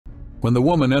When the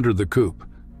woman entered the coop,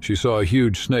 she saw a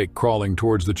huge snake crawling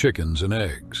towards the chickens and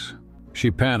eggs. She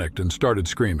panicked and started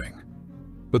screaming.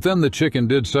 But then the chicken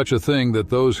did such a thing that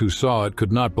those who saw it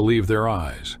could not believe their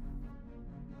eyes.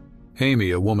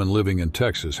 Amy, a woman living in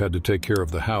Texas, had to take care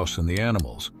of the house and the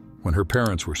animals when her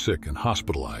parents were sick and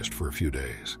hospitalized for a few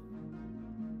days.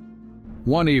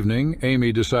 One evening,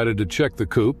 Amy decided to check the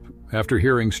coop after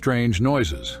hearing strange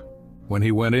noises. When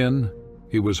he went in,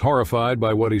 he was horrified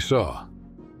by what he saw.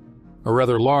 A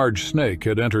rather large snake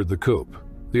had entered the coop.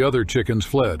 The other chickens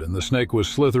fled, and the snake was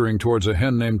slithering towards a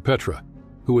hen named Petra,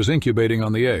 who was incubating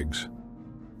on the eggs.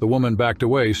 The woman backed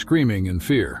away, screaming in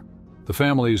fear. The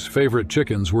family's favorite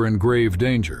chickens were in grave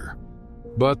danger.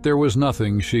 But there was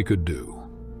nothing she could do.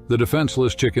 The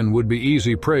defenseless chicken would be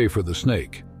easy prey for the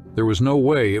snake. There was no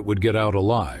way it would get out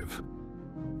alive.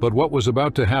 But what was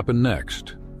about to happen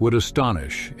next would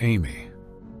astonish Amy.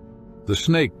 The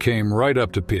snake came right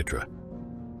up to Petra.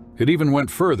 It even went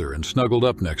further and snuggled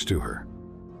up next to her.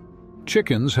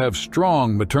 Chickens have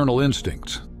strong maternal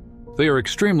instincts. They are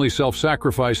extremely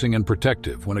self-sacrificing and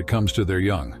protective when it comes to their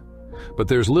young. But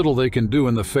there's little they can do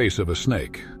in the face of a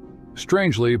snake.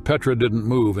 Strangely, Petra didn't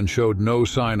move and showed no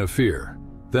sign of fear.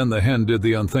 Then the hen did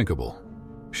the unthinkable.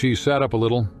 She sat up a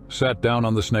little, sat down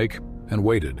on the snake, and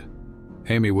waited.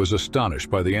 Amy was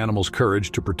astonished by the animal's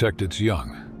courage to protect its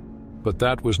young. But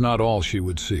that was not all she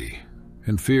would see.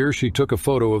 In fear, she took a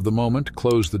photo of the moment,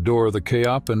 closed the door of the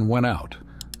coop, and went out,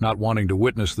 not wanting to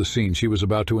witness the scene she was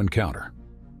about to encounter.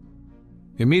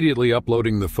 Immediately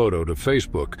uploading the photo to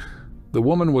Facebook, the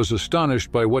woman was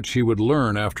astonished by what she would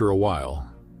learn after a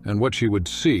while, and what she would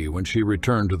see when she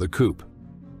returned to the coop.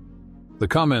 The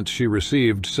comments she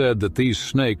received said that these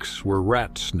snakes were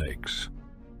rat snakes.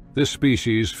 This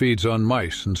species feeds on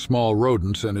mice and small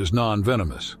rodents and is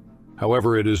non-venomous.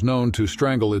 However, it is known to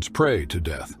strangle its prey to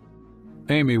death.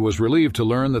 Amy was relieved to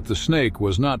learn that the snake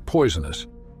was not poisonous.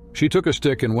 She took a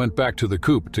stick and went back to the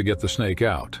coop to get the snake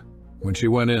out. When she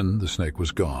went in, the snake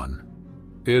was gone.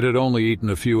 It had only eaten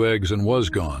a few eggs and was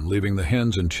gone, leaving the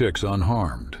hens and chicks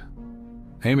unharmed.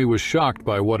 Amy was shocked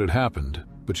by what had happened,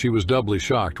 but she was doubly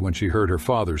shocked when she heard her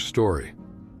father's story.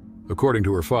 According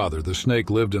to her father, the snake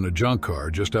lived in a junk car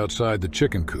just outside the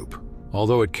chicken coop.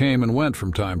 Although it came and went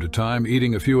from time to time,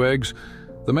 eating a few eggs,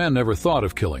 the man never thought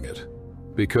of killing it,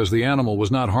 because the animal was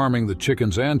not harming the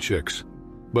chickens and chicks,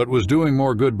 but was doing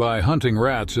more good by hunting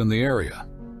rats in the area.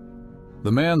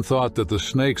 The man thought that the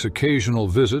snake's occasional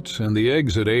visits and the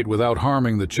eggs it ate without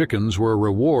harming the chickens were a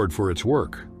reward for its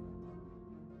work.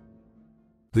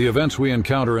 The events we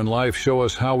encounter in life show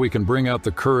us how we can bring out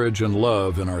the courage and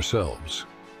love in ourselves.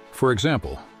 For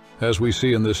example, as we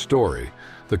see in this story,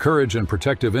 the courage and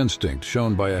protective instinct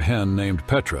shown by a hen named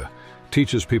Petra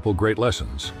teaches people great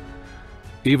lessons.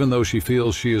 Even though she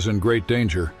feels she is in great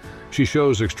danger, she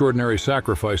shows extraordinary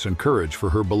sacrifice and courage for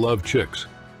her beloved chicks.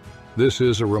 This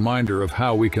is a reminder of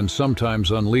how we can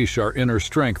sometimes unleash our inner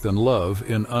strength and love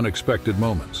in unexpected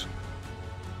moments.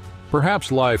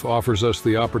 Perhaps life offers us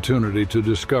the opportunity to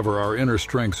discover our inner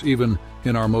strengths even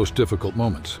in our most difficult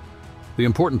moments. The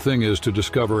important thing is to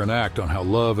discover and act on how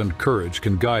love and courage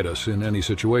can guide us in any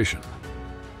situation.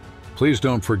 Please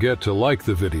don't forget to like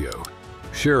the video,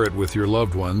 share it with your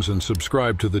loved ones, and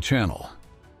subscribe to the channel.